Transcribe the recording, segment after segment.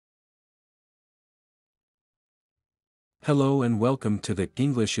Hello and welcome to the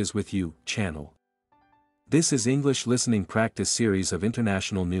English is with You channel. This is English listening practice series of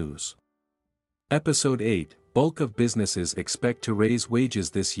international news. Episode 8, Bulk of businesses expect to raise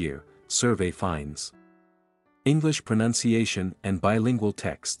wages this year, survey finds. English pronunciation and bilingual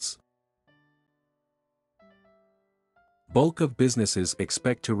texts. Bulk of businesses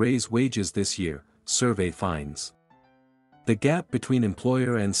expect to raise wages this year, survey finds. The gap between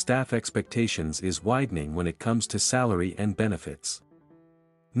employer and staff expectations is widening when it comes to salary and benefits.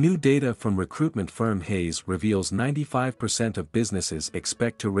 New data from recruitment firm Hayes reveals 95% of businesses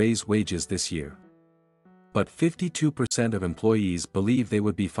expect to raise wages this year. But 52% of employees believe they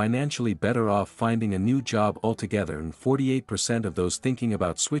would be financially better off finding a new job altogether, and 48% of those thinking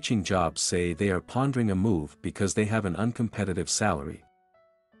about switching jobs say they are pondering a move because they have an uncompetitive salary.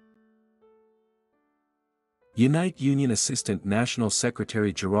 Unite Union Assistant National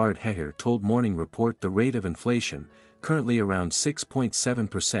Secretary Gerard Heher told Morning Report the rate of inflation, currently around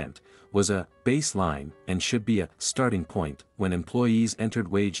 6.7%, was a baseline and should be a starting point when employees entered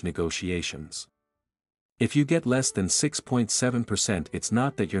wage negotiations. If you get less than 6.7%, it's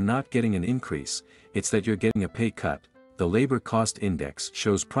not that you're not getting an increase, it's that you're getting a pay cut. The Labor Cost Index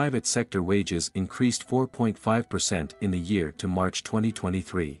shows private sector wages increased 4.5% in the year to March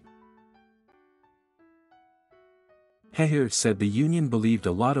 2023. Heher said the union believed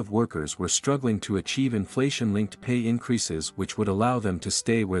a lot of workers were struggling to achieve inflation-linked pay increases which would allow them to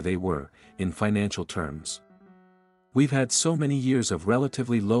stay where they were, in financial terms. We've had so many years of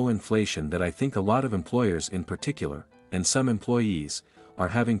relatively low inflation that I think a lot of employers in particular, and some employees, are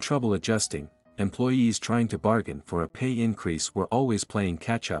having trouble adjusting. Employees trying to bargain for a pay increase were always playing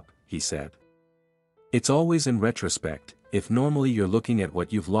catch-up, he said. It's always in retrospect, if normally you're looking at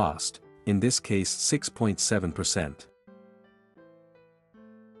what you've lost, in this case 6.7%.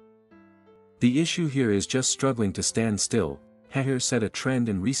 The issue here is just struggling to stand still. Heher said a trend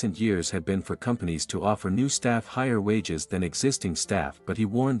in recent years had been for companies to offer new staff higher wages than existing staff, but he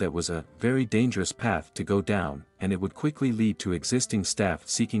warned that was a very dangerous path to go down, and it would quickly lead to existing staff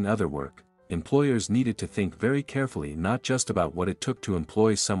seeking other work. Employers needed to think very carefully not just about what it took to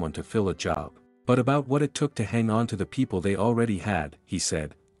employ someone to fill a job, but about what it took to hang on to the people they already had, he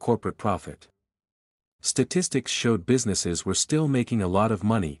said. Corporate profit. Statistics showed businesses were still making a lot of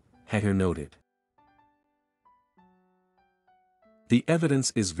money, Heher noted. The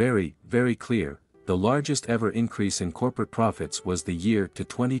evidence is very, very clear. The largest ever increase in corporate profits was the year to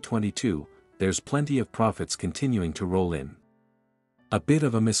 2022, there's plenty of profits continuing to roll in. A bit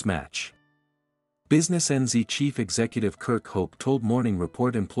of a mismatch. Business NZ Chief Executive Kirk Hope told Morning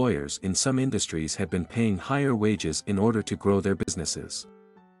Report employers in some industries had been paying higher wages in order to grow their businesses.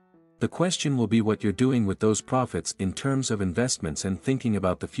 The question will be what you're doing with those profits in terms of investments and thinking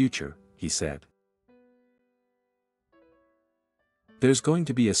about the future, he said. There's going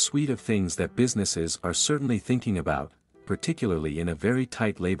to be a suite of things that businesses are certainly thinking about, particularly in a very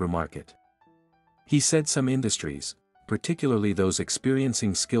tight labor market. He said some industries, particularly those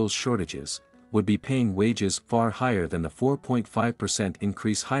experiencing skills shortages, would be paying wages far higher than the 4.5%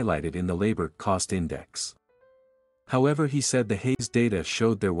 increase highlighted in the Labor Cost Index. However, he said the Hayes data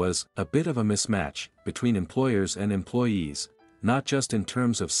showed there was a bit of a mismatch between employers and employees, not just in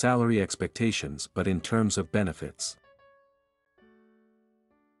terms of salary expectations but in terms of benefits.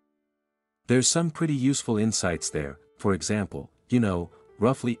 There's some pretty useful insights there. For example,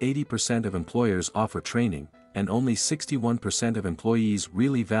 roughly 80% of employers offer training, and only 61% of employees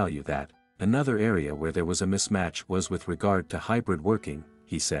really value that. Another area where there was a mismatch was with regard to hybrid working,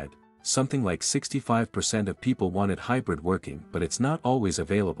 he said. Something like 65% of people wanted hybrid working, but it's not always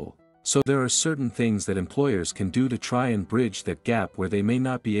available. So there are certain things that employers can do to try and bridge that gap where they may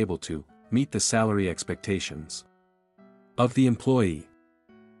not be able to meet the salary expectations of the employee.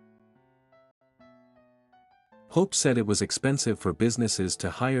 Hope said it was expensive for businesses to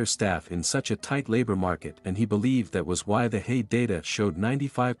hire staff in such a tight labor market, and he believed that was why the Hay data showed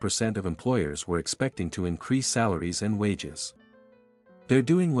 95% of employers were expecting to increase salaries and wages. They're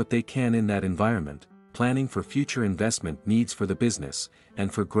doing what they can in that environment, planning for future investment needs for the business,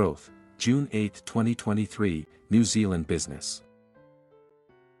 and for growth. June 8, 2023, New Zealand Business.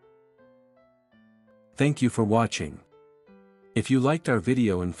 Thank you for watching. If you liked our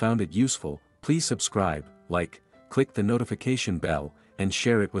video and found it useful, please subscribe, like, click the notification bell, and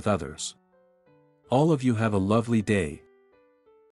share it with others. All of you have a lovely day.